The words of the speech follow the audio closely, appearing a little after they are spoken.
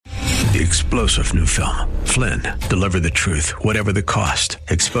the explosive new film, Flynn, Deliver the Truth, Whatever the Cost,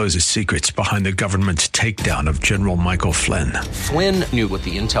 exposes secrets behind the government's takedown of General Michael Flynn. Flynn knew what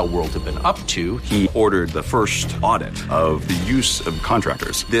the intel world had been up to. He ordered the first audit of the use of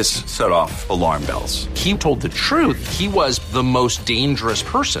contractors. This set off alarm bells. He told the truth. He was the most dangerous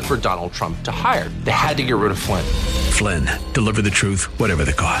person for Donald Trump to hire. They had to get rid of Flynn. Flynn, Deliver the Truth, Whatever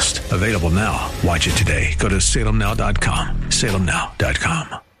the Cost. Available now. Watch it today. Go to salemnow.com.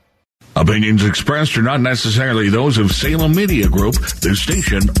 salemnow.com. Opinions expressed are not necessarily those of Salem Media Group, the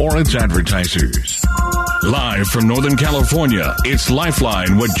station, or its advertisers. Live from Northern California, it's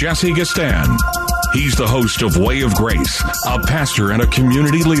Lifeline with Jesse Gistand. He's the host of Way of Grace, a pastor and a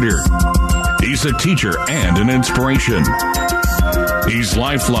community leader. He's a teacher and an inspiration. He's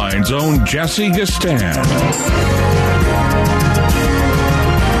Lifeline's own Jesse Gistand.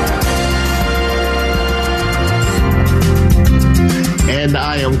 And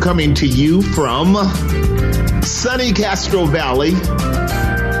I am coming to you from sunny Castro Valley,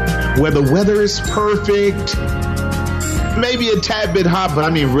 where the weather is perfect. Maybe a tad bit hot, but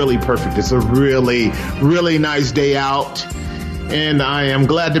I mean really perfect. It's a really, really nice day out. And I am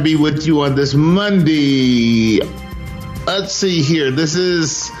glad to be with you on this Monday. Let's see here. This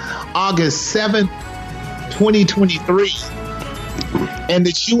is August 7th, 2023. And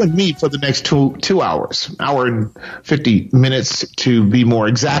it's you and me for the next two hours, hour and 50 minutes to be more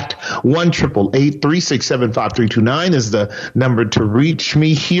exact. 1-888-367-5329 is the number to reach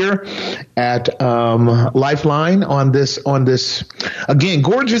me here at Lifeline on this again,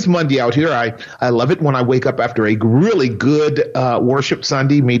 gorgeous Monday out here. I love it when I wake up after a really good worship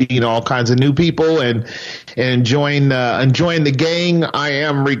Sunday, meeting all kinds of new people and enjoying the gang. I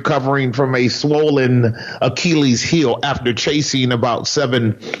am recovering from a swollen Achilles heel after chasing about 7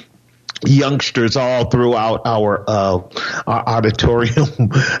 youngsters all throughout our auditorium.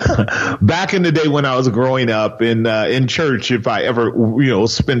 Back in the day when I was growing up in church, if I ever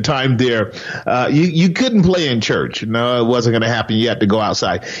spend time there, you couldn't play in church. No, it wasn't going to happen. You had to go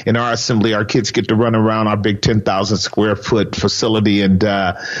outside. In our assembly, our kids get to run around our big 10,000 square foot facility, and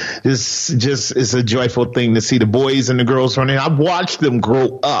it's a joyful thing to see the boys and the girls running. I've watched them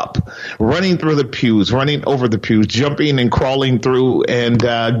grow up, running through the pews, running over the pews, jumping and crawling through, and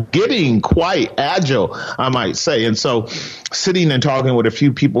getting quite agile, I might say. And so sitting and talking with a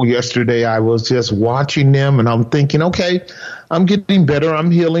few people yesterday, I was just watching them and I'm thinking, okay, I'm getting better.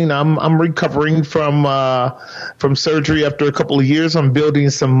 I'm healing. I'm recovering from surgery after a couple of years. I'm building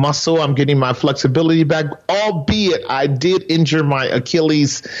some muscle. I'm getting my flexibility back, albeit I did injure my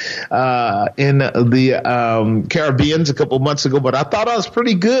Achilles in the Caribbean a couple of months ago, but I thought I was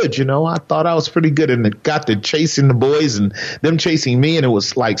pretty good. I thought I was pretty good, and it got to chasing the boys and them chasing me, and it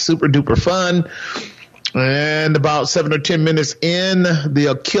was like super duper fun. And about 7 or 10 minutes in, the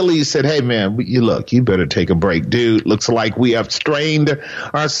Achilles said, "Hey, man, you better take a break, dude. Looks like we have strained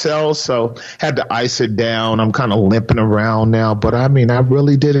ourselves." So had to ice it down. I'm kind of limping around now, but I mean, I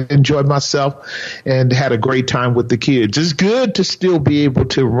really did enjoy myself and had a great time with the kids. It's good to still be able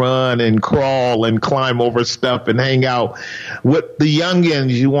to run and crawl and climb over stuff and hang out with the youngins.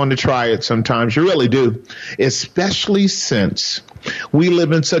 You want to try it sometimes. You really do, especially since we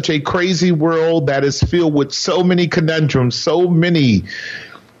live in such a crazy world that is filled with so many conundrums, so many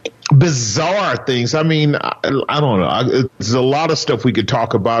bizarre things. I mean, I don't know. There's a lot of stuff we could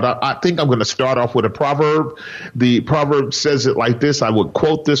talk about. I think I'm going to start off with a proverb. The proverb says it like this. I would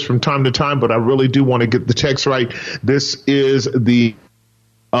quote this from time to time, but I really do want to get the text right. This is the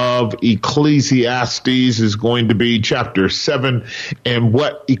of Ecclesiastes, is going to be chapter 7, and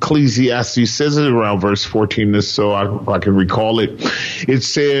what Ecclesiastes says is around verse 14, so I can recall it. It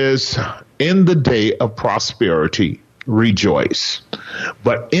says, "In the day of prosperity, rejoice,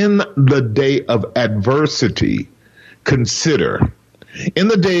 but in the day of adversity, consider. In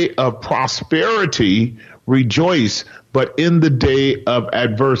the day of prosperity, rejoice, but in the day of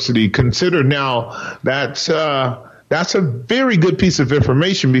adversity, consider." Now, that's a very good piece of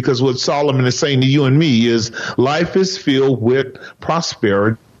information, because what Solomon is saying to you and me is life is filled with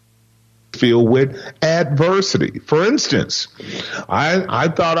prosperity, filled with adversity. For instance, I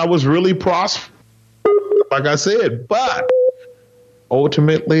thought I was really prosperous, like I said, but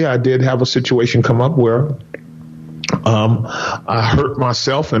ultimately I did have a situation come up where I hurt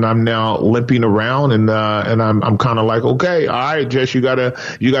myself, and I'm now limping around, and I'm kind of like, okay, all right, Jess, you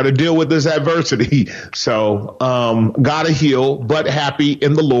gotta deal with this adversity. So, gotta heal, but happy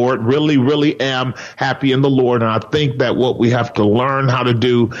in the Lord. Really, really am happy in the Lord. And I think that what we have to learn how to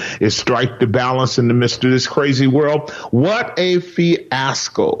do is strike the balance in the midst of this crazy world. What a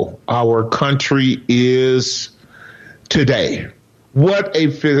fiasco our country is today. what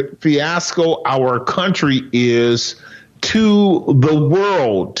a fiasco our country is to the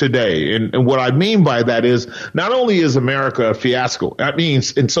world today. And what I mean by that is not only is America a fiasco, that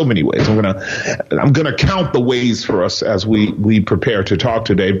means in so many ways. I'm gonna count the ways for us as we prepare to talk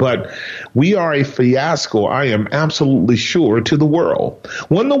today, but we are a fiasco, I am absolutely sure, to the world.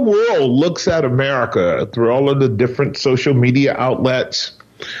 When the world looks at America through all of the different social media outlets,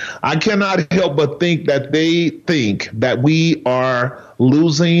 I cannot help but think that they think that we are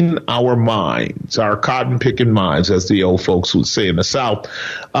losing our minds, our cotton picking minds, as the old folks would say in the South,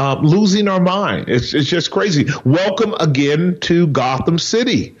 losing our mind. It's just crazy. Welcome again to Gotham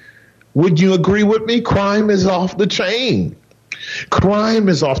City. Would you agree with me? Crime is off the chain. Crime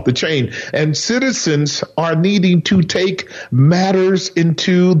is off the chain, and citizens are needing to take matters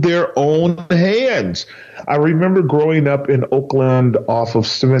into their own hands. I remember growing up in Oakland off of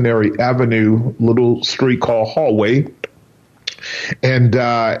Seminary Avenue, little street called Hallway. And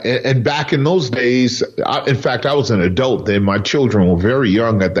back in those days, in fact, I was an adult then. My children were very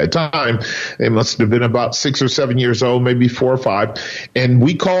young at that time. They must have been about 6 or 7 years old, maybe 4 or 5. And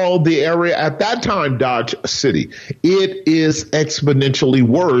we called the area at that time Dodge City. It is exponentially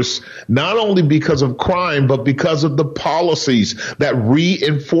worse, not only because of crime, but because of the policies that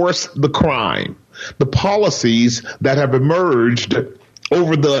reinforce the crime. The policies that have emerged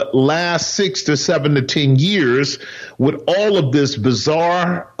over the last 6 to 7 to 10 years with all of this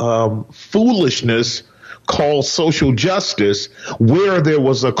bizarre foolishness called social justice, where there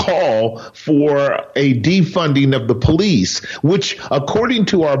was a call for a defunding of the police, which according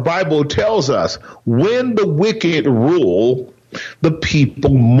to our Bible tells us, when the wicked rule, the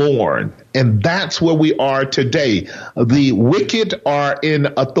people mourn. And that's where we are today. The wicked are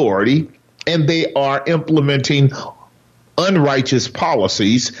in authority and they are implementing unrighteous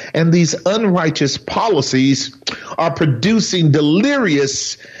policies, and these unrighteous policies are producing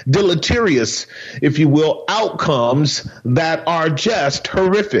deleterious, if you will, outcomes that are just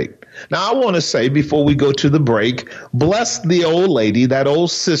horrific. Now, I want to say before we go to the break, bless the old lady, that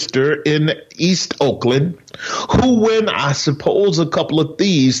old sister in East Oakland, who, when I suppose a couple of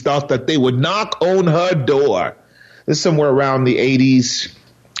thieves thought that they would knock on her door, this is somewhere around the 80s,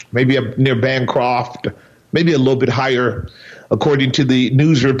 maybe up near Bancroft, maybe a little bit higher, according to the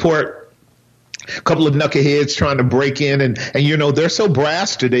news report. A couple of knuckleheads trying to break in, and you know, they're so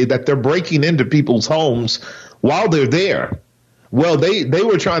brass today that they're breaking into people's homes while they're there. Well, they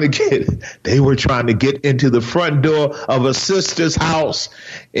were trying to get into the front door of a sister's house,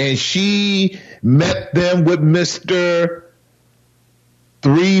 and she met them with Mr.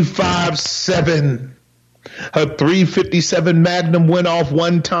 357. Her .357 Magnum went off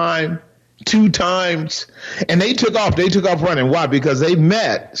one time, 2 times, and they took off running. Why? Because they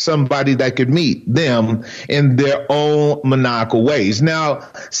met somebody that could meet them in their own maniacal ways. Now,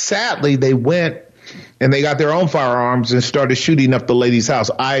 sadly, they went and they got their own firearms and started shooting up the lady's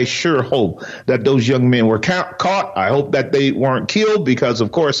house. I sure hope that those young men were caught. I hope that they weren't killed, because,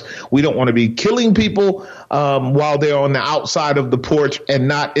 of course, we don't want to be killing people while they're on the outside of the porch and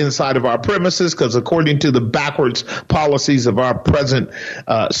not inside of our premises, because according to the backwards policies of our present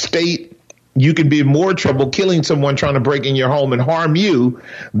state, you can be in more trouble killing someone trying to break in your home and harm you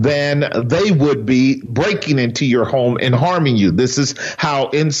than they would be breaking into your home and harming you. This is how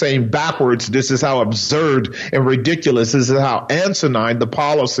insane backwards, this is how absurd and ridiculous, this is how asinine the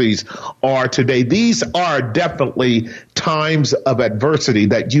policies are today. These are definitely times of adversity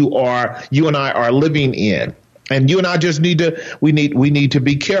that you and I are living in. And you and I just need to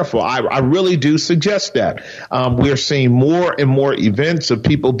be careful. I really do suggest that. We're seeing more and more events of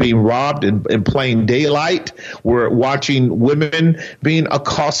people being robbed in plain daylight. We're watching women being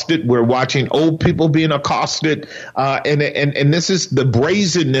accosted. We're watching old people being accosted. And this is the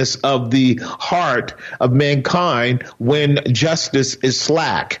brazenness of the heart of mankind when justice is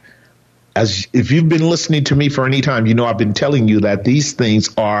slack. As if you've been listening to me for any time, you know I've been telling you that these things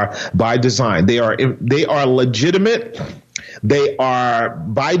are by design. They are legitimate. They are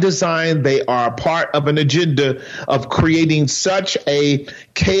by design. They are part of an agenda of creating such a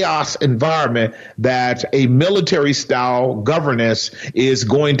chaos environment that a military style governance is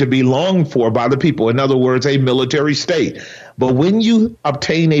going to be longed for by the people. In other words, a military state. But when you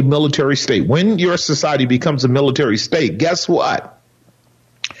obtain a military state, when your society becomes a military state, guess what?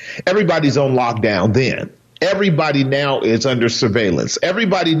 Everybody's on lockdown then. Everybody now is under surveillance.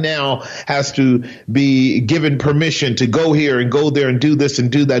 Everybody now has to be given permission to go here and go there and do this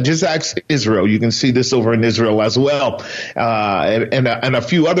and do that. Just ask Israel. You can see this over in Israel as well, and a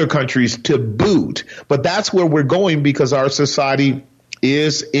few other countries to boot. But that's where we're going, because our society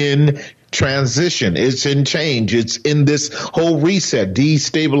is in transition. It's in change. It's in this whole reset.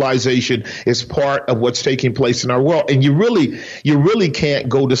 Destabilization is part of what's taking place in our world. And you really can't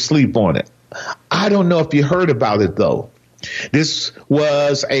go to sleep on it. I don't know if you heard about it, though. This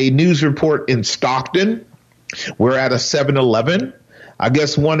was a news report in Stockton. We're at a 7-Eleven. I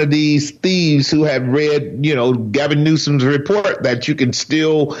guess one of these thieves who had read, Gavin Newsom's report that you can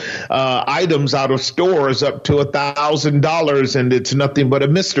steal items out of stores up to $1,000 and it's nothing but a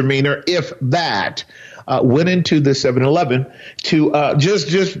misdemeanor, if that. Went into the 7-Eleven to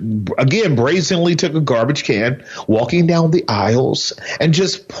just again brazenly took a garbage can, walking down the aisles, and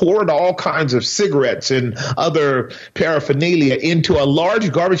just poured all kinds of cigarettes and other paraphernalia into a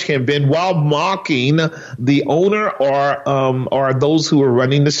large garbage can bin while mocking the owner or those who were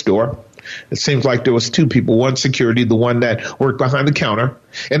running the store. It seems like there was two people, one security, the one that worked behind the counter.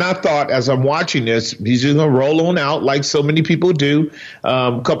 And I thought, as I'm watching this, he's just going to roll on out like so many people do.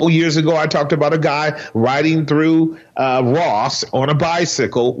 A couple years ago, I talked about a guy riding through Ross on a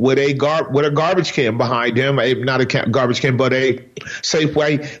bicycle with a garbage can behind him, not a garbage can, but a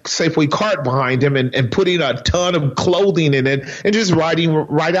Safeway cart behind him, and putting a ton of clothing in it and just riding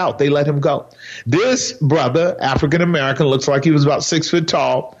right out. They let him go. This brother, African American, looks like he was about 6 foot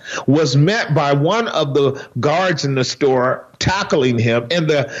tall, was met by one of the guards in the store tackling him, and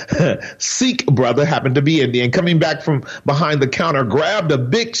the Sikh brother happened to be Indian, coming back from behind the counter, grabbed a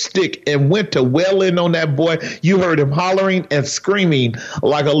big stick and went to wail in on that boy. You heard him hollering and screaming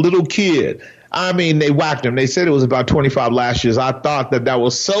like a little kid. I mean, they whacked him. They said it was about 25 lashes. I thought that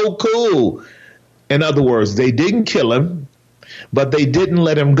was so cool. In other words, they didn't kill him, but they didn't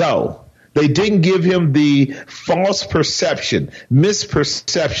let him go. They didn't give him the false misperception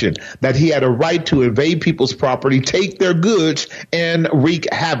that he had a right to invade people's property, take their goods, and wreak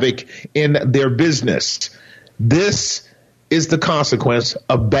havoc in their business. This is the consequence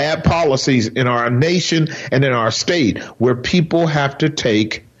of bad policies in our nation and in our state, where people have to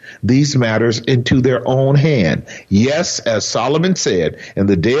take these matters into their own hand. Yes, as Solomon said, in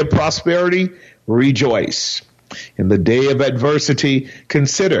the day of prosperity, rejoice. In the day of adversity,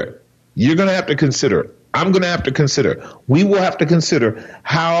 consider. You're going to have to consider. I'm going to have to consider. We will have to consider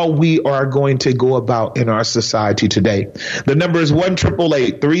how we are going to go about in our society today. The number is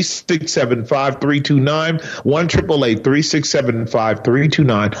 1-888-367-5329,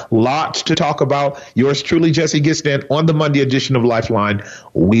 1-888-367-5329. Lots to talk about. Yours truly, Jesse Gistand, on the Monday edition of Lifeline.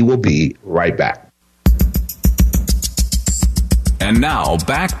 We will be right back. And now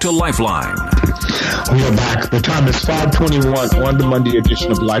back to Lifeline. We are back. The time is 5:21 on the Monday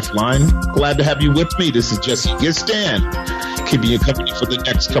edition of Lifeline. Glad to have you with me. This is Jesse Gistand, keeping you company for the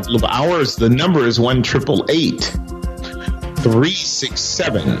next couple of hours. The number is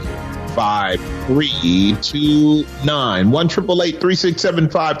 1-888-367-5329.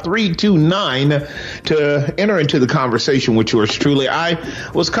 1-888-367-5329 to enter into the conversation with yours truly. I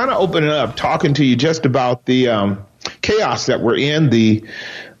was kind of opening up, talking to you just about the chaos that we're in, the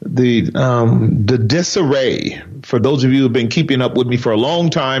disarray. For those of you who have been keeping up with me for a long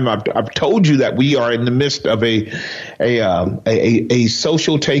time, I've told you that we are in the midst of a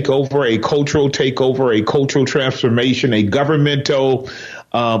social takeover, a cultural takeover, a cultural transformation, a governmental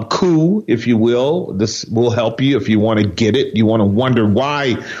coup, if you will. This will help you if you want to get it. You want to wonder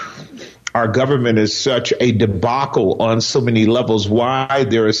why our government is such a debacle on so many levels, why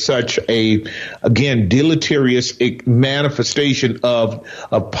there is such a, again, deleterious manifestation of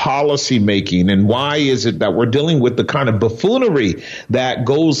policy making, and why is it that we're dealing with the kind of buffoonery that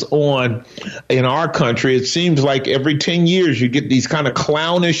goes on in our country. It seems like every 10 years you get these kind of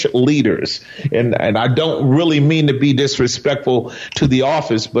clownish leaders, and I don't really mean to be disrespectful to the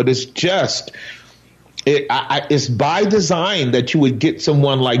office, but it's just it's by design that you would get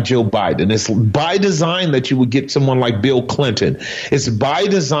someone like Joe Biden. It's by design that you would get someone like Bill Clinton. It's by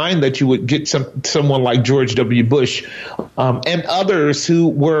design that you would get someone like George W. Bush and others who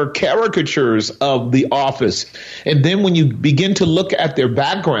were caricatures of the office. And then when you begin to look at their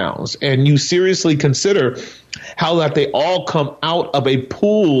backgrounds and you seriously consider how that they all come out of a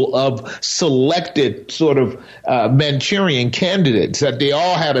pool of selected sort of Manchurian candidates, that they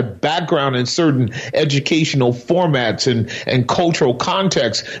all had a background in certain educational formats and cultural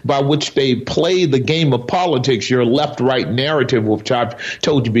contexts by which they play the game of politics. Your left-right narrative, which I've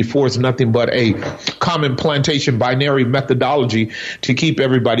told you before, is nothing but a common plantation binary methodology to keep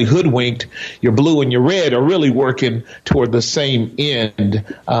everybody hoodwinked. Your blue and your red are really working toward the same end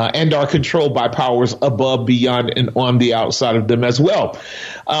and are controlled by powers above, beyond, and on the outside of them as well.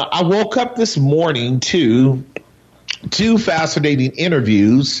 I woke up this morning to two fascinating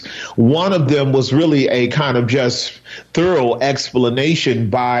interviews. One of them was really a kind of just thorough explanation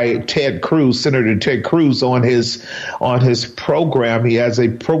by Ted Cruz, Senator Ted Cruz, on his program. He has a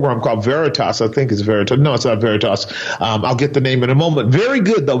program called Veritas. I think it's Veritas. No, it's not Veritas. I'll get the name in a moment. Very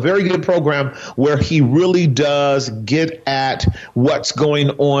good, though. Very good program where he really does get at what's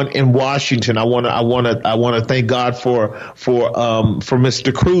going on in Washington. I want to thank God for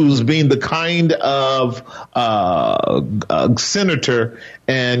Mr. Cruz being the kind of senator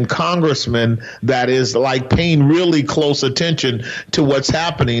and congressman that is like paying really close attention to what's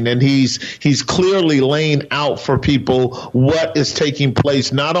happening, and he's clearly laying out for people what is taking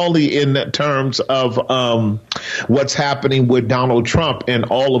place, not only in terms of what's happening with Donald Trump and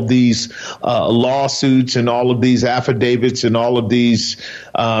all of these lawsuits and all of these affidavits and all of these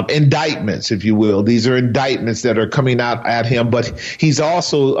indictments, if you will. These are indictments that are coming out at him, but he's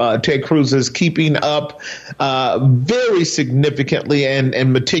also Ted Cruz is keeping up very significantly and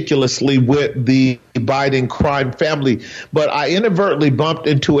meticulously with the Biden crime family. But I inadvertently bumped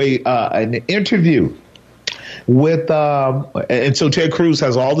into an interview with and so Ted Cruz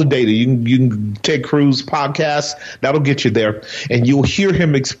has all the data. You can Ted Cruz podcast, that'll get you there, and you'll hear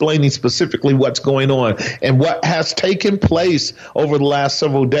him explaining specifically what's going on and what has taken place over the last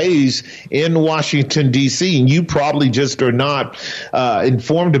several days in Washington D.C. And you probably just are not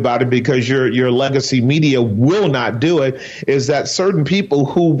informed about it because your legacy media will not do it. Is that certain people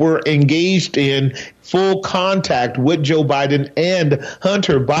who were engaged in full contact with Joe Biden and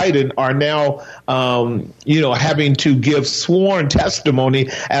Hunter Biden are now, having to give sworn testimony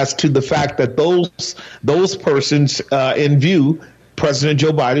as to the fact that those persons in view, President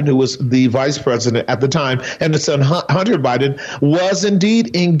Joe Biden, who was the vice president at the time, and his son Hunter Biden, was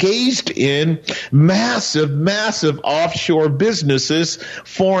indeed engaged in massive offshore businesses,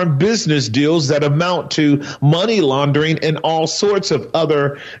 foreign business deals that amount to money laundering and all sorts of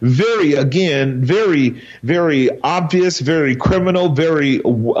other very obvious, very criminal, very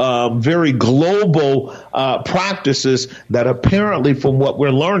global practices that apparently, from what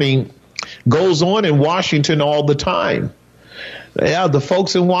we're learning, goes on in Washington all the time. Yeah, the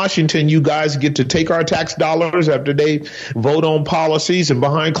folks in Washington, you guys get to take our tax dollars after they vote on policies and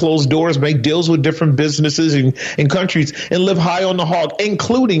behind closed doors make deals with different businesses and countries and live high on the hog,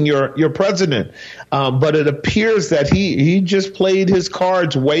 including your president. But it appears that he just played his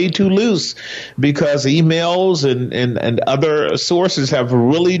cards way too loose because emails and other sources have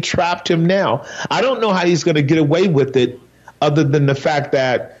really trapped him now. I don't know how he's going to get away with it other than the fact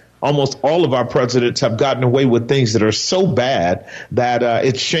that almost all of our presidents have gotten away with things that are so bad that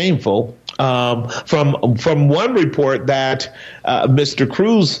it's shameful. From one report that Mr.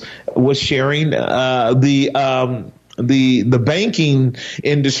 Cruz was sharing, the banking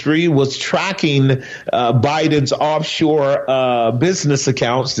industry was tracking Biden's offshore business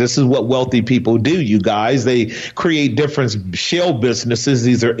accounts. This is what wealthy people do, you guys. They create different shell businesses.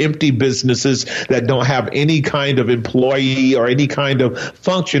 These are empty businesses that don't have any kind of employee or any kind of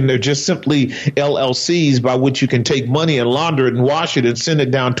function. They're just simply LLCs by which you can take money and launder it and wash it and send it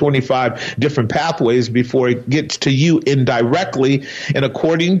down 25 different pathways before it gets to you indirectly. And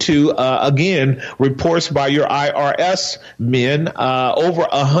according to, again, reports by your IRS men, over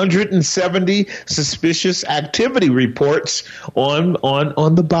 170 suspicious activity reports on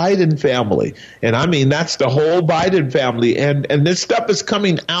the Biden family. And I mean, that's the whole Biden family. And this stuff is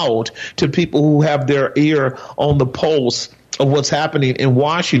coming out to people who have their ear on the pulse of what's happening in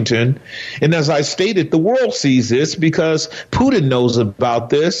Washington. And as I stated, the world sees this because Putin knows about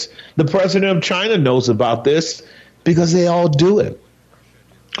this. The president of China knows about this because they all do it.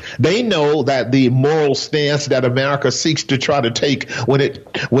 They know that the moral stance that America seeks to try to take when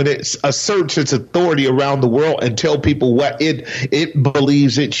it asserts its authority around the world and tell people what it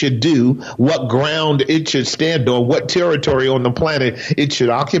believes it should do, what ground it should stand on, what territory on the planet it should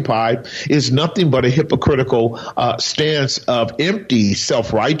occupy, is nothing but a hypocritical stance of empty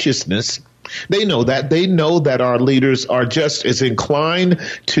self-righteousness. They know that. They know that our leaders are just as inclined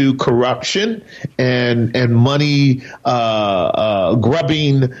to corruption and money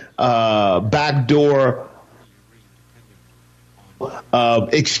grubbing, backdoor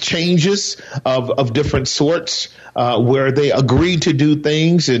exchanges of different sorts, where they agree to do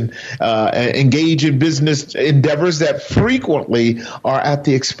things and engage in business endeavors that frequently are at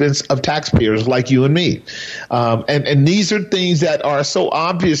the expense of taxpayers like you and me. And these are things that are so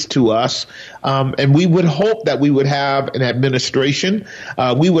obvious to us. And we would hope that we would have an administration.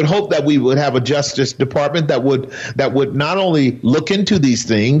 We would hope that we would have a Justice Department that would not only look into these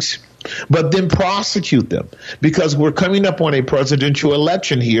things, but then prosecute them, because we're coming up on a presidential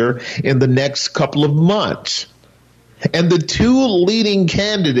election here in the next couple of months. And the two leading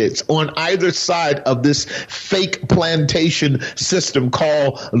candidates on either side of this fake plantation system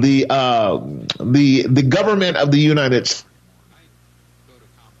called the government of the United States,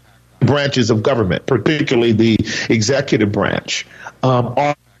 branches of government, particularly the executive branch,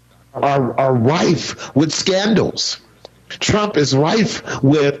 are rife with scandals. Trump is rife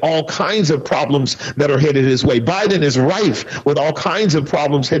with all kinds of problems that are headed his way. Biden is rife with all kinds of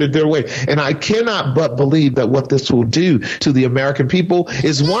problems headed their way. And I cannot but believe that what this will do to the American people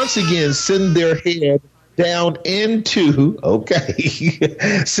is once again send their head down into,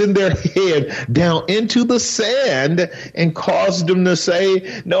 send their head down into the sand and cause them to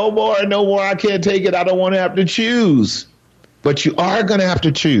say, no more, I can't take it. I don't want to have to choose. But you are going to have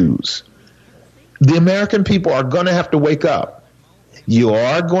to choose. The American people are going to have to wake up. You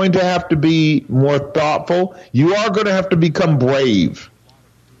are going to have to be more thoughtful. You are going to have to become brave.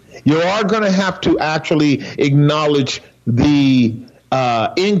 You are going to have to actually acknowledge the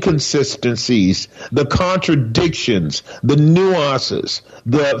inconsistencies, the contradictions, the nuances,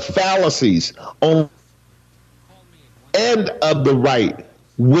 the fallacies on the end of the right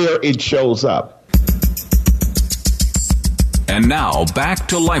where it shows up. And now back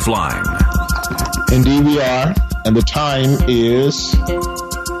to Lifeline. Indeed we are, and the time is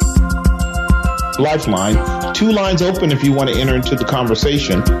Lifeline. Two lines open if you want to enter into the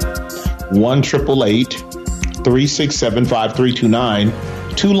conversation. 1-888-367-5329.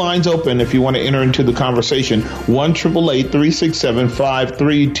 Two lines open if you want to enter into the conversation.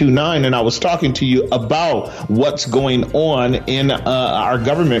 1-888-367-5329. And I was talking to you about what's going on in our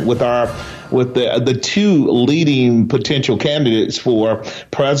government with the two leading potential candidates for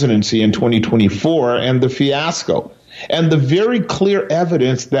presidency in 2024 and the fiasco. And the very clear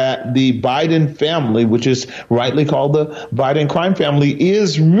evidence that the Biden family, which is rightly called the Biden crime family,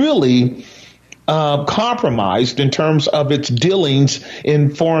 is really compromised in terms of its dealings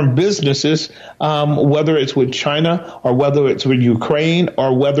in foreign businesses, whether it's with China or whether it's with Ukraine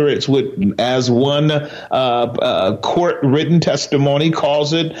or whether it's with, as one court-written testimony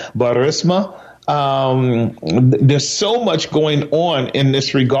calls it, Burisma. There's so much going on in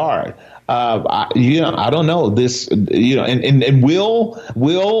this regard. I don't know this, and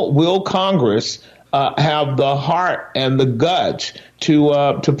will Congress have the heart and the guts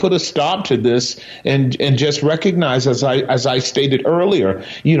to put a stop to this and just recognize, as I stated earlier,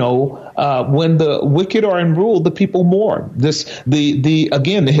 when the wicked are in rule, the people mourn.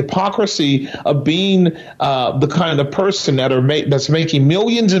 The hypocrisy of being the kind of person that's making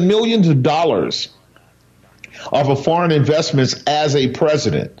millions and millions of dollars off of foreign investments as a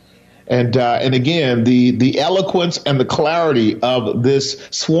president. And again, the eloquence and the clarity of this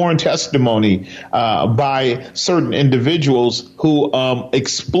sworn testimony by certain individuals who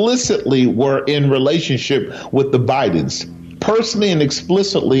explicitly were in relationship with the Bidens, personally and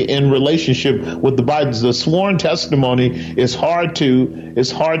explicitly in relationship with the Bidens. The sworn testimony is hard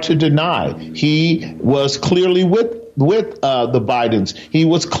to deny. He was clearly with the Bidens. He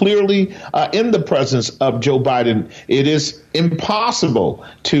was clearly in the presence of Joe Biden. It is impossible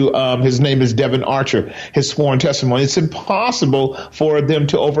to, his name is Devin Archer, his sworn testimony. It's impossible for them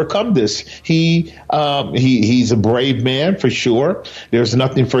to overcome this. He's a brave man for sure. There's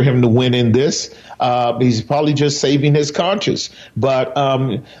nothing for him to win in this. He's probably just saving his conscience. But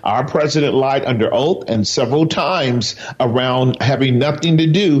our president lied under oath and several times around having nothing to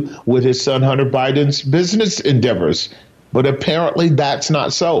do with his son Hunter Biden's business endeavors. But apparently that's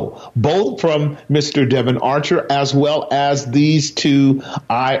not so, both from Mr. Devin Archer as well as these two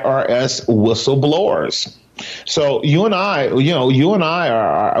IRS whistleblowers. So you and I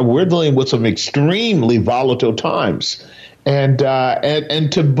we're dealing with some extremely volatile times. And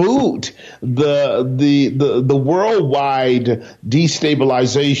to boot, the worldwide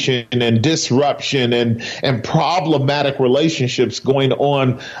destabilization and disruption and problematic relationships going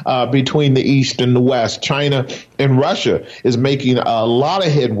on between the East and the West. China and Russia is making a lot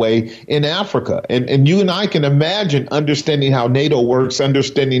of headway in Africa. And you and I can imagine understanding how NATO works,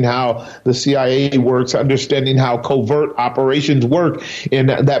 understanding how the CIA works, understanding how covert operations work in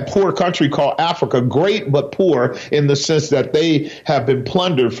that poor country called Africa. Great, but poor in the sense that they have been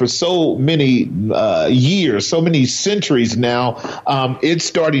plundered for so many years, so many centuries now. It's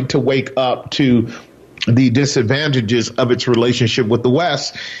starting to wake up to the disadvantages of its relationship with the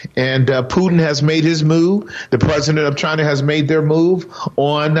West. And Putin has made his move. The president of China has made their move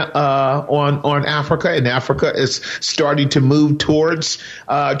on Africa, and Africa is starting to move towards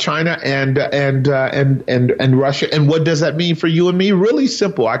China and Russia. And what does that mean for you and me? Really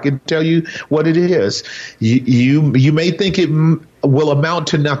simple. I can tell you what it is. You may think it will amount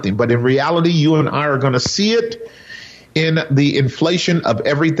to nothing, but in reality, you and I are going to see it. in the inflation of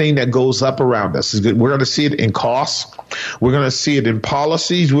everything that goes up around us. We're going to see it in costs. We're going to see it in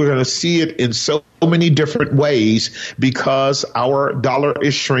policies. We're going to see it in so many different ways because our dollar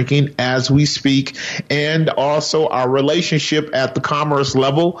is shrinking as we speak. And also our relationship at the commerce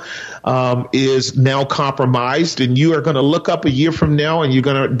level is now compromised. And you are going to look up a year from now and you're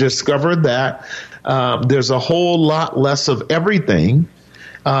going to discover that there's a whole lot less of everything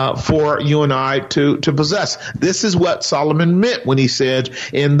for you and I to possess. This is what Solomon meant when he said,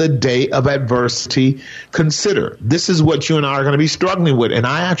 in the day of adversity, consider. This is what you and I are going to be struggling with. And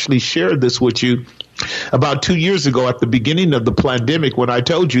I actually shared this with you about 2 years ago at the beginning of the pandemic when I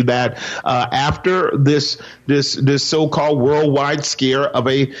told you that after this so-called worldwide scare of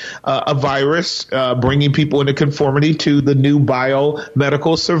a virus bringing people into conformity to the new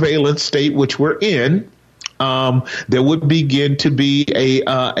biomedical surveillance state which we're in, there would begin to be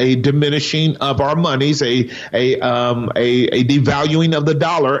a diminishing of our monies, a devaluing of the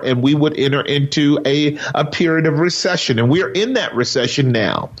dollar, and we would enter into a period of recession. And we're in that recession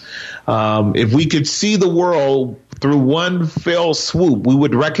now. If we could see the world through one fell swoop, we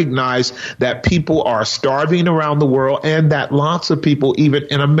would recognize that people are starving around the world and that lots of people, even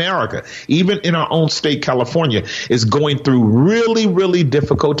in America, even in our own state, California, is going through really, really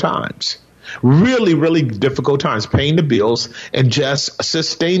difficult times. Really, really difficult times, paying the bills and just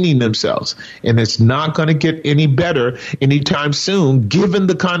sustaining themselves. And it's not going to get any better anytime soon, given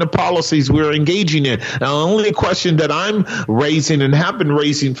the kind of policies we're engaging in. Now, the only question that I'm raising and have been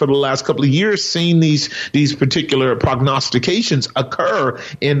raising for the last couple of years, seeing these particular prognostications occur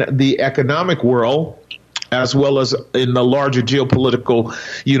in the economic world, as well as in the larger geopolitical,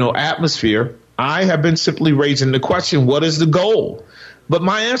 atmosphere, I have been simply raising the question, what is the goal? But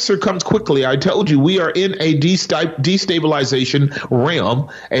my answer comes quickly. I told you we are in a destabilization realm,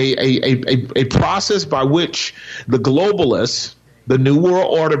 a process by which the globalists, the New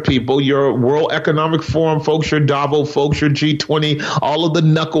World Order people, your World Economic Forum folks, your Davos folks, your G20, all of the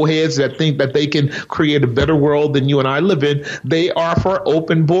knuckleheads that think that they can create a better world than you and I live in, they are for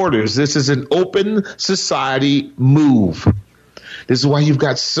open borders. This is an open society move. This is why you've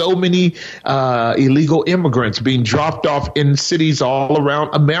got so many illegal immigrants being dropped off in cities all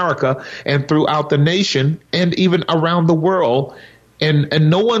around America and throughout the nation and even around the world. And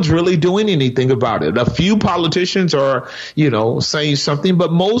no one's really doing anything about it. A few politicians are, saying something,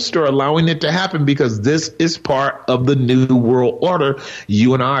 but most are allowing it to happen because this is part of the new world order.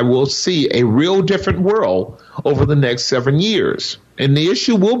 You and I will see a real different world over the next 7 years. And the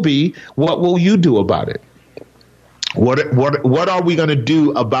issue will be, what will you do about it? What are we going to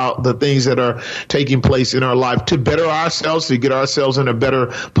do about the things that are taking place in our life to better ourselves, to get ourselves in a better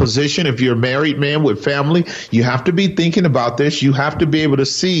position? If you're a married man with family, you have to be thinking about this. You have to be able to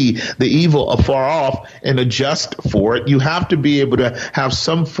see the evil afar off and adjust for it. You have to be able to have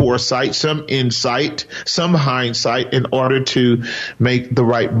some foresight, some insight, some hindsight in order to make the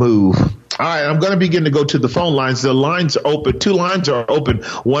right move. All right, I'm going to begin to go to the phone lines. The lines are open. Two lines are open.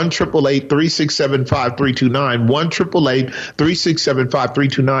 1-888-367-5329.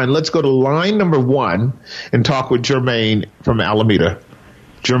 1-888-367-5329. Let's go to line number one and talk with Jermaine from Alameda.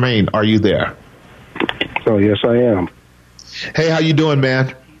 Jermaine, are you there? Oh, yes, I am. Hey, how you doing,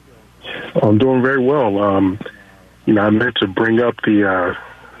 man? I'm doing very well. I meant to bring up the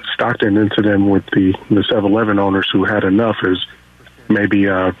Stockton incident with the 7-Eleven owners who had enough as maybe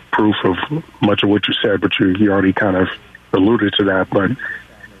proof of much of what you said, but you already kind of alluded to that. But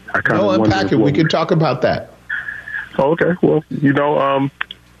I kind of unpack it. We can talk about that. Oh, okay. Well,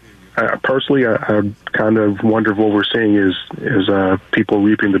 personally, I kind of wonder if what we're seeing is people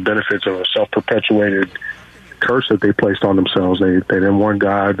reaping the benefits of a self-perpetuated curse that they placed on themselves. They didn't want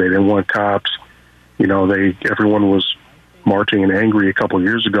God. They didn't want cops. Everyone was marching and angry a couple of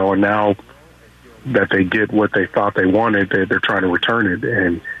years ago, and now that they get what they thought they wanted, they're trying to return it.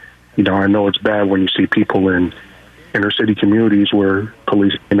 And, I know it's bad when you see people in inner city communities where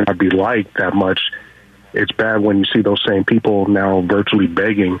police may not be liked that much. It's bad when you see those same people now virtually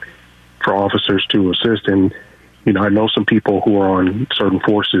begging for officers to assist. And, I know some people who are on certain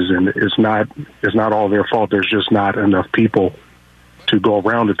forces, and it's not all their fault. There's just not enough people to go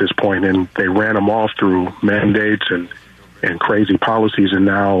around at this point. And they ran them off through mandates and crazy policies. And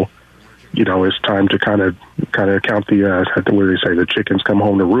now, it's time to kind of count what do they say? The chickens come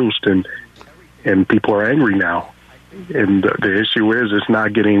home to roost, and people are angry now. And the issue is, it's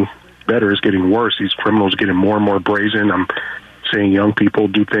not getting better; it's getting worse. These criminals are getting more and more brazen. I'm seeing young people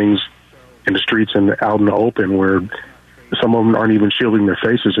do things in the streets and out in the open where some of them aren't even shielding their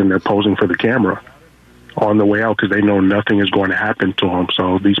faces, and they're posing for the camera on the way out because they know nothing is going to happen to them.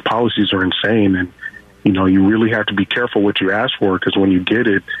 So these policies are insane, and You really have to be careful what you ask for, because when you get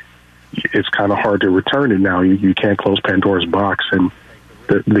it, it's kind of hard to return it now. You can't close Pandora's box. And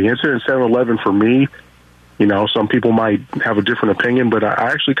the incident 7-Eleven for me, some people might have a different opinion, but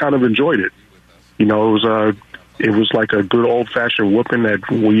I actually kind of enjoyed it. It was like a good old-fashioned whooping that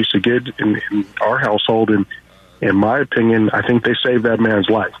we used to get in our household. And in my opinion, I think they saved that man's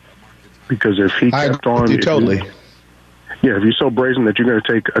life, because if he kept on, totally. If you're so brazen that you're going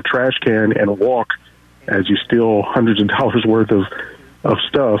to take a trash can and walk as you steal hundreds of dollars worth of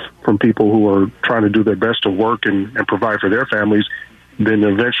stuff from people who are trying to do their best to work and provide for their families, then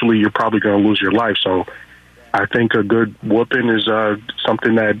eventually you're probably going to lose your life. So I think a good whooping is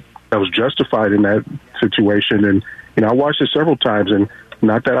something that was justified in that situation. And, I watched it several times, and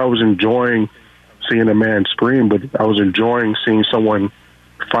not that I was enjoying seeing a man scream, but I was enjoying seeing someone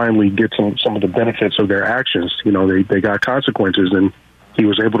finally get some of the benefits of their actions. They got consequences, and he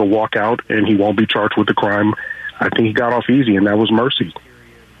was able to walk out, and he won't be charged with the crime. I think he got off easy, and that was mercy.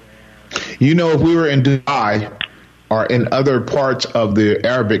 If we were in Dubai or in other parts of the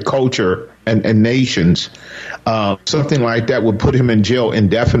Arabic culture and nations, something like that would put him in jail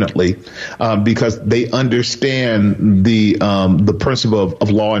indefinitely, because they understand the principle of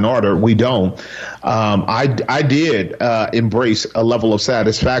law and order. We don't. I did embrace a level of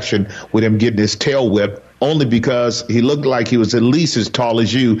satisfaction with him getting his tail whipped, only because he looked like he was at least as tall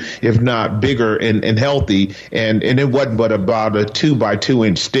as you, if not bigger and healthy. And it wasn't but about a 2x2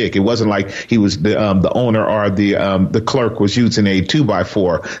 inch stick. It wasn't like he was the owner or the clerk was using a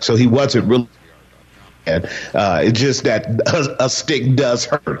 2x4. So he wasn't really. It's just that a stick does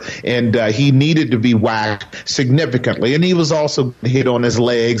hurt, and he needed to be whacked significantly. And he was also hit on his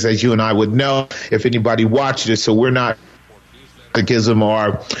legs, as you and I would know if anybody watched it. So we're not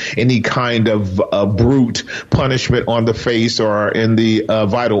or any kind of brute punishment on the face or in the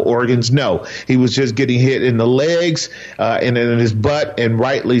vital organs. No, he was just getting hit in the legs and in his butt, and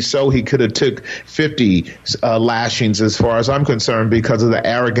rightly so. He could have took 50 lashings, as far as I'm concerned, because of the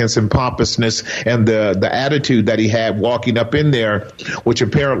arrogance and pompousness and the attitude that he had walking up in there, which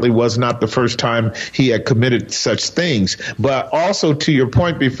apparently was not the first time he had committed such things. But also, to your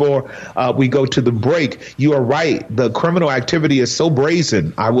point before we go to the break, you are right. The criminal activity is so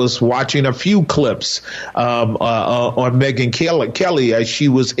brazen. I was watching a few clips on Megyn Kelly as she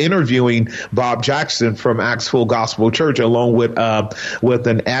was interviewing Bob Jackson from Acts Full Gospel Church, along with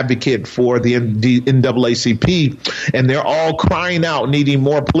an advocate for the NAACP, and they're all crying out, needing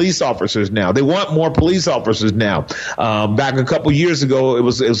more police officers now. They want more police officers now. Back a couple years ago, it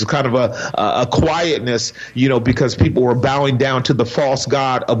was kind of a quietness, because people were bowing down to the false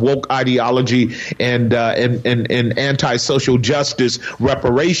god of woke ideology and anti-social justice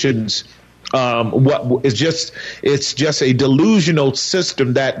reparations. It's just a delusional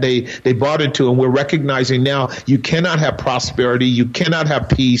system that they bought into, and we're recognizing now you cannot have prosperity, you cannot have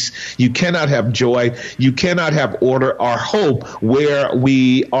peace, you cannot have joy, you cannot have order or hope where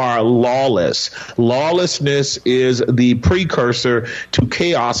we are lawless. Lawlessness is the precursor to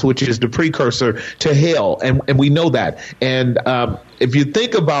chaos, which is the precursor to hell, and we know that. And if you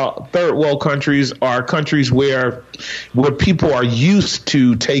think about third world countries, or countries where people are used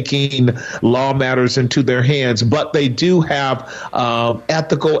to taking law matters into their hands, but they do have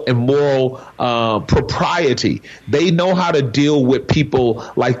ethical and moral propriety. They know how to deal with people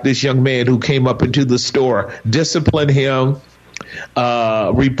like this young man who came up into the store, discipline him,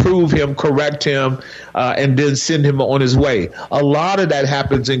 reprove him, correct him, and then send him on his way. A lot of that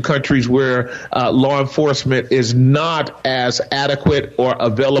happens in countries where law enforcement is not as adequate or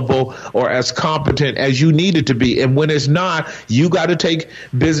available or as competent as you need it to be. And when it's not, you got to take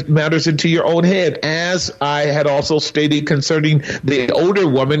matters into your own head, as I had also stated concerning the older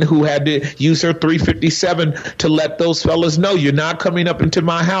woman who had to use her 357 to let those fellas know, you're not coming up into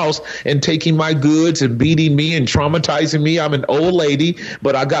my house and taking my goods and beating me and traumatizing me. I'm an old lady,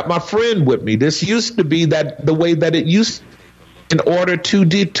 but I got my friend with me. This used to be that the way that it used in order to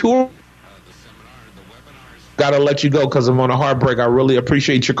detour. Got to let you go because I'm on a hard break. I really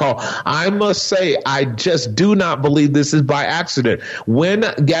appreciate your call. I must say, I just do not believe this is by accident. When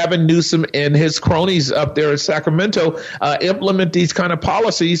Gavin Newsom and his cronies up there in Sacramento implement these kind of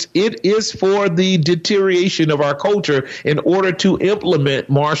policies, it is for the deterioration of our culture in order to implement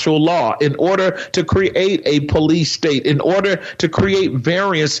martial law, in order to create a police state, in order to create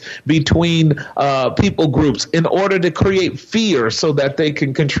variance between people groups, in order to create fear so that they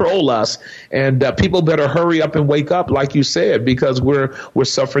can control us. And people better hurry up and wake up, like you said, because we're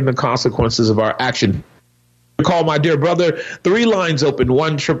suffering the consequences of our action. Call my dear brother. 3 lines open,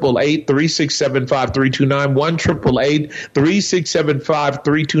 1-888-367-5329,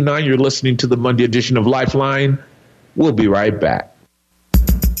 1-888-367-5329. You're listening to the Monday edition of Lifeline. We'll be right back.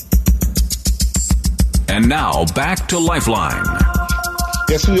 And now back to Lifeline.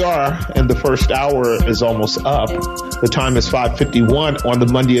 Yes, we are, and the first hour is almost up. The time is 5:51 on the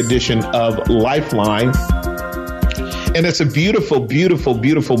Monday edition of Lifeline. And it's a beautiful, beautiful,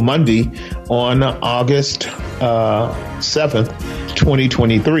 beautiful Monday on August 7th,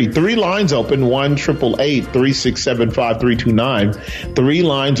 2023. 3 lines open, 1-888-367-5329. 3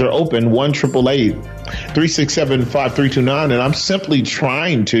 lines are open, 1-888-367-5329. And I'm simply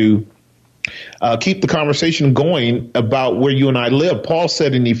trying to keep the conversation going about where you and I live. Paul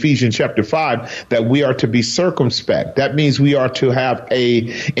said in Ephesians chapter 5 that we are to be circumspect. That means we are to have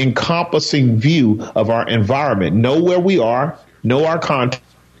a encompassing view of our environment, know where we are, know our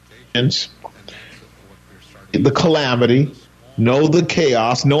contents, the calamity, know the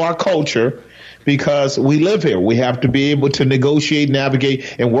chaos, know our culture, because we live here. We have to be able to negotiate,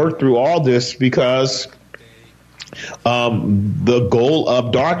 navigate, and work through all this because the goal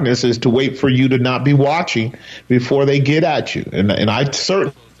of darkness is to wait for you to not be watching before they get at you. And I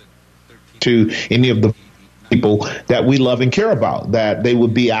certainly to any of the people that we love and care about, that they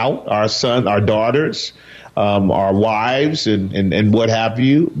would be out, our son, our daughters, our wives and what have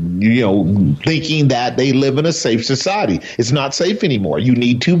you, thinking that they live in a safe society. It's not safe anymore. You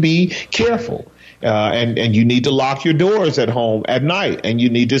need to be careful. And you need to lock your doors at home at night, and you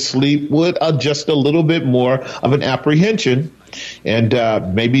need to sleep with just a little bit more of an apprehension, and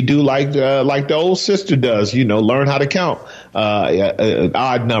maybe do like the old sister does, learn how to count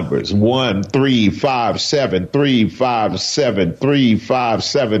odd numbers, 1, 3, 5, 7, 3, 5, 7, 3, 5,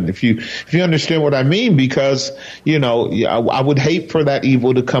 7. If you understand what I mean, because I would hate for that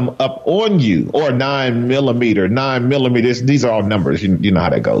evil to come up on you, or 9 millimeters. These are all numbers. You know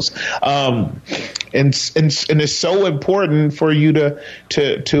how that goes. And it's so important for you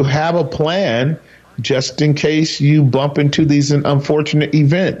to have a plan just in case you bump into these unfortunate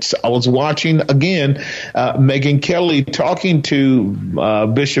events. I was watching, again, Megyn Kelly talking to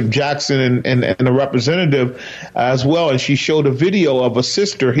Bishop Jackson and a representative as well, and she showed a video of a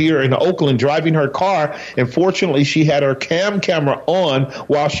sister here in Oakland driving her car, and fortunately she had her camera on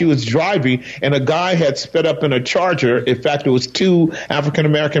while she was driving, and a guy had sped up in a Charger. In fact, it was 2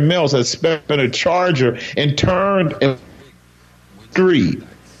 African-American males that sped up in a Charger and turned in the street.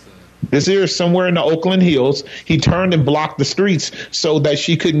 This here is somewhere in the Oakland Hills. He turned and blocked the streets so that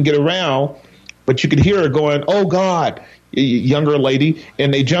she couldn't get around. But you could hear her going, "Oh, God," younger lady.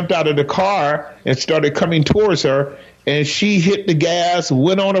 And they jumped out of the car and started coming towards her. And she hit the gas,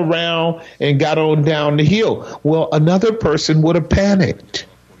 went on around, and got on down the hill. Well, another person would have panicked.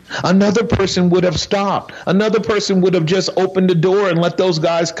 Another person would have stopped. Another person would have just opened the door and let those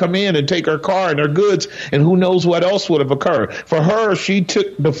guys come in and take her car and her goods, and who knows what else would have occurred. For her, she took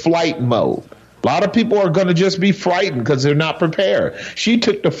the flight mode. A lot of people are going to just be frightened because they're not prepared. She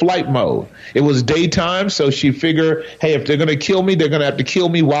took the flight mode. It was daytime, so she figured, hey, if they're going to kill me, they're going to have to kill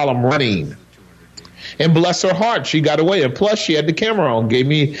me while I'm running. And bless her heart, she got away. And plus, she had the camera on, gave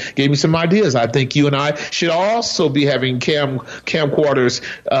me some ideas. I think you and I should also be having camcorders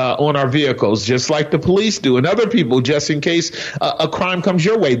on our vehicles, just like the police do, and other people, just in case a crime comes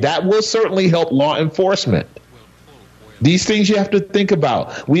your way. That will certainly help law enforcement. These things you have to think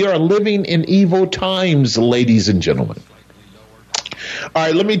about. We are living in evil times, ladies and gentlemen. All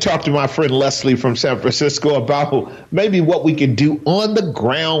right, let me talk to my friend Leslie from San Francisco about maybe what we can do on the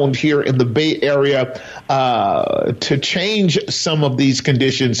ground here in the Bay Area to change some of these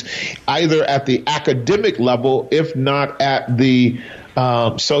conditions, either at the academic level, if not at the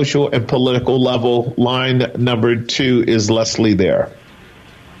social and political level. Line number 2 is Leslie there.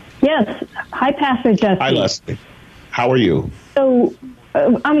 Yes. Hi, Pastor Jesse. Hi, Leslie. How are you? So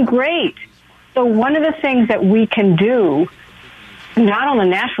I'm great. So one of the things that we can do, not on the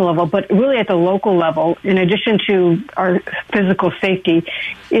national level, but really at the local level, in addition to our physical safety,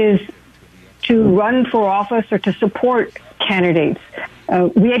 is to run for office or to support candidates.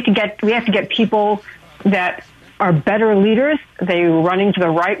 We have to get people that are better leaders. They're running for the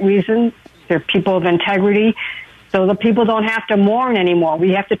right reason. They're people of integrity. So the people don't have to mourn anymore.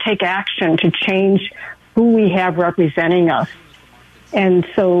 We have to take action to change who we have representing us. And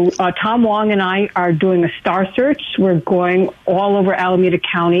so Tom Wong and I are doing a star search. We're going all over Alameda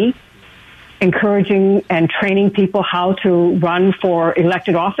County, encouraging and training people how to run for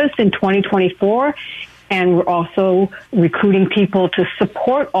elected office in 2024. And we're also recruiting people to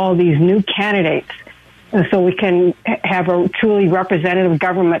support all these new candidates so we can have a truly representative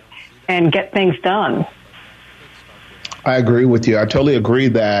government and get things done. I agree with you. I totally agree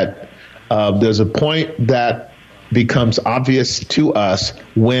that there's a point that becomes obvious to us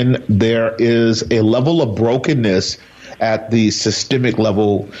when there is a level of brokenness at the systemic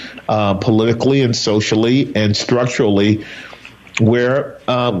level, politically and socially and structurally, where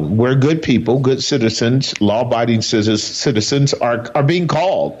good people, good citizens, law-abiding citizens are being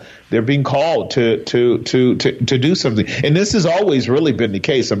called. They're being called to do something. And this has always really been the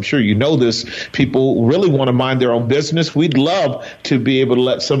case. I'm sure you know this. People really want to mind their own business. We'd love to be able to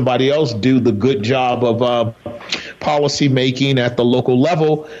let somebody else do the good job of policy making at the local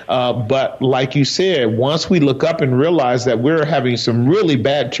level. But like you said, once we look up and realize that we're having some really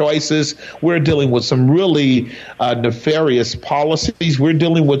bad choices, we're dealing with some really nefarious policies, we're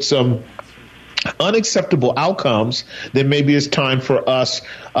dealing with some unacceptable outcomes, then maybe it's time for us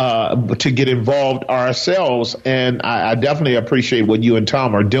to get involved ourselves. And I definitely appreciate what you and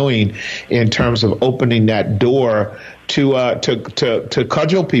Tom are doing in terms of opening that door to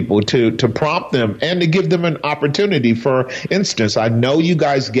cudgel people, to prompt them, and to give them an opportunity. For instance, I know you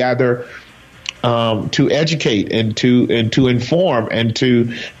guys gather to educate and to inform and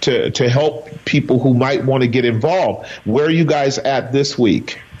to help people who might want to get involved. Where are you guys at this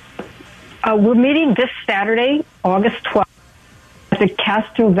week? We're meeting this Saturday, August 12th, at the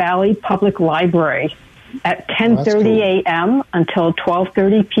Castro Valley Public Library at 10:30 a.m. until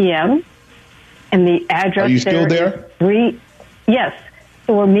 12:30 p.m. And the address Are you still there? Yes.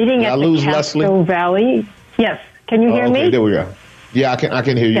 So we're meeting at the Castro Valley. Yes. Can you hear me? There we go. Yeah, I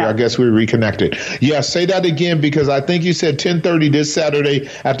can hear you. Yeah. I guess we're reconnected. Yeah, say that again, because I think you said 10:30 this Saturday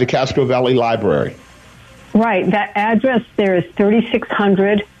at the Castro Valley Library. Right. That address there is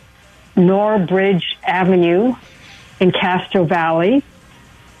 3600 Norbridge Avenue in Castro Valley,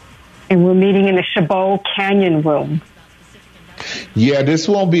 and we're meeting in the Chabot Canyon Room. Yeah, this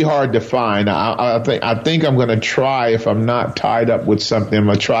won't be hard to find. I think I'm going to try, if I'm not tied up with something, I'm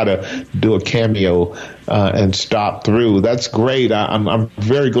going to try to do a cameo and stop through. That's great. I'm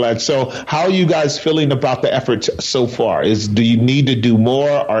very glad. So how are you guys feeling about the efforts so far? Do you need to do more,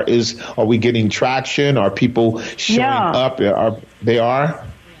 or are we getting traction? Are people showing up? They are?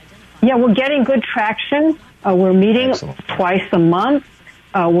 Yeah, we're getting good traction. We're meeting twice a month.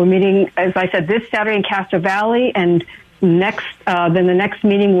 We're meeting, as I said, this Saturday in Castro Valley, and then the next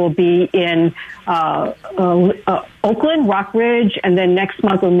meeting will be in Oakland, Rock Ridge, and then next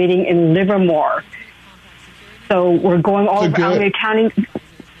month we're meeting in Livermore. So we're going all over Alameda County,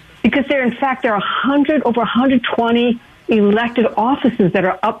 because there are over 120 elected offices that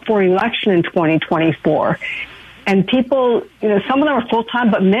are up for election in 2024. And people, some of them are full-time,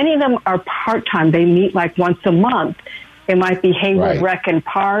 but many of them are part-time. They meet like once a month. It might be Hayward Rec and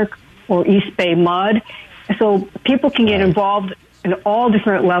Park or East Bay Mud. So people can get involved in all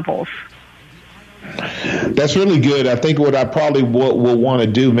different levels. That's really good. I think what I probably will want to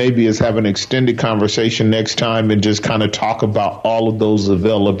do maybe is have an extended conversation next time and just kind of talk about all of those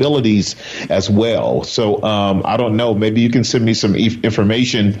availabilities as well. So I don't know. Maybe you can send me some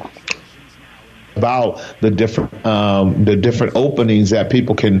information about the different openings that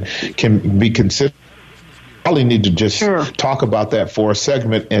people can be considered. Probably need to just talk about that for a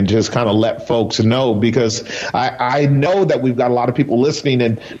segment and just kind of let folks know, because I know that we've got a lot of people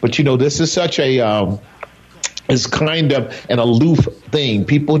listening, but this is such a is kind of an aloof thing.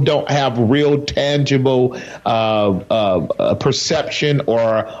 People don't have real tangible perception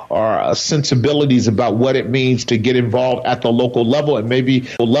or sensibilities about what it means to get involved at the local level, and maybe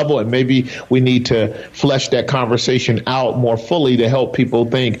we need to flesh that conversation out more fully to help people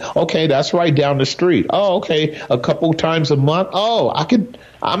think, okay, that's right down the street. Oh, okay, a couple times a month. Oh,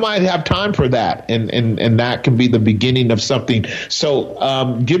 I might have time for that, and that can be the beginning of something.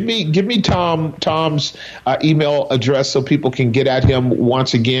 So give me Tom's email address so people can get at him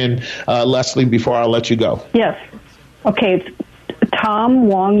once again, Leslie, before I let you go. Yes. Okay, it's Tom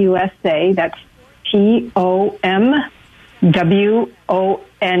Wong USA. That's TOMWONG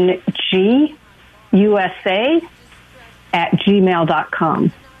USA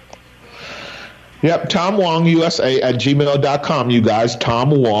 @gmail.com. Yep, Tom Wong USA @gmail.com, you guys. Tom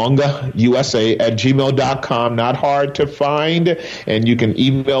Wong USA @gmail.com. Not hard to find, and you can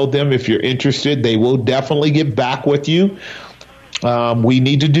email them if you're interested. They will definitely get back with you. We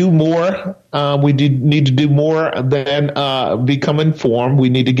need to do more We need to do more than become informed. We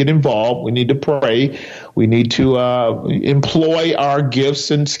need to get involved. We need to pray. We need to employ our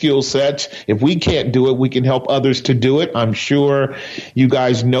gifts and skill sets. If we can't do it, we can help others to do it. I'm sure you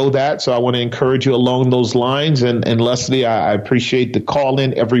guys know that. So I want to encourage you along those lines. And Leslie, I appreciate the call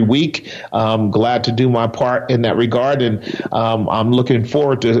in every week. I'm glad to do my part in that regard. And I'm looking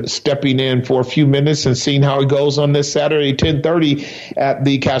forward to stepping in for a few minutes and seeing how it goes on this Saturday, 10:30 at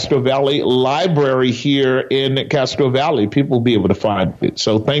the Castro Valley Library here in Castro Valley. People will be able to find it.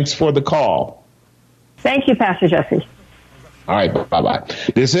 So thanks for the call. Thank you, Pastor Jesse. All right, bye-bye.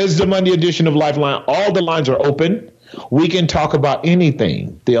 This is the Monday edition of Lifeline. All the lines are open. We can talk about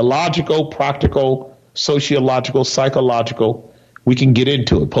anything, theological, practical, sociological, psychological. We can get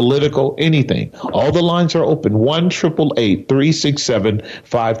into it, political, anything. All the lines are open.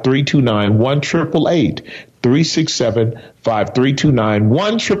 1-888-367-5329. 1-888-367-5329.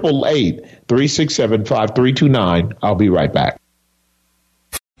 1-888-367-5329. I'll be right back.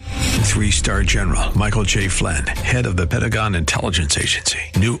 3-star General Michael J. Flynn, head of the Pentagon Intelligence Agency,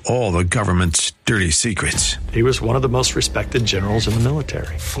 knew all the government's dirty secrets. He was one of the most respected generals in the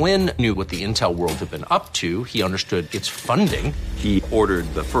military. Flynn knew what the intel world had been up to. He understood its funding. He ordered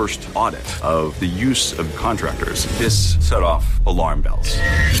the first audit of the use of contractors. This set off alarm bells.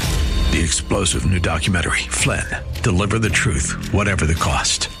 The explosive new documentary, Flynn, Deliver the Truth, Whatever the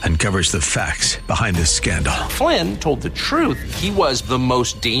Cost, uncovers the facts behind this scandal. Flynn told the truth. He was the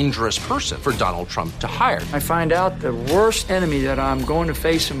most dangerous person for Donald Trump to hire. I find out the worst enemy that I'm going to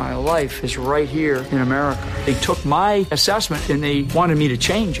face in my life is right here in America. They took my assessment and they wanted me to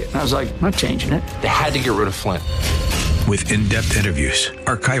change it. And I was like, I'm not changing it. They had to get rid of Flynn. With in-depth interviews,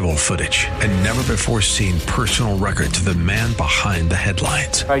 archival footage, and never-before-seen personal records of the man behind the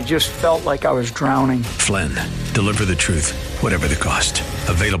headlines. I just felt like I was drowning. Flynn, Deliver the Truth, Whatever the Cost.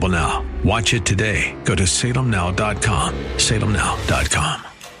 Available now. Watch it today. Go to salemnow.com. salemnow.com.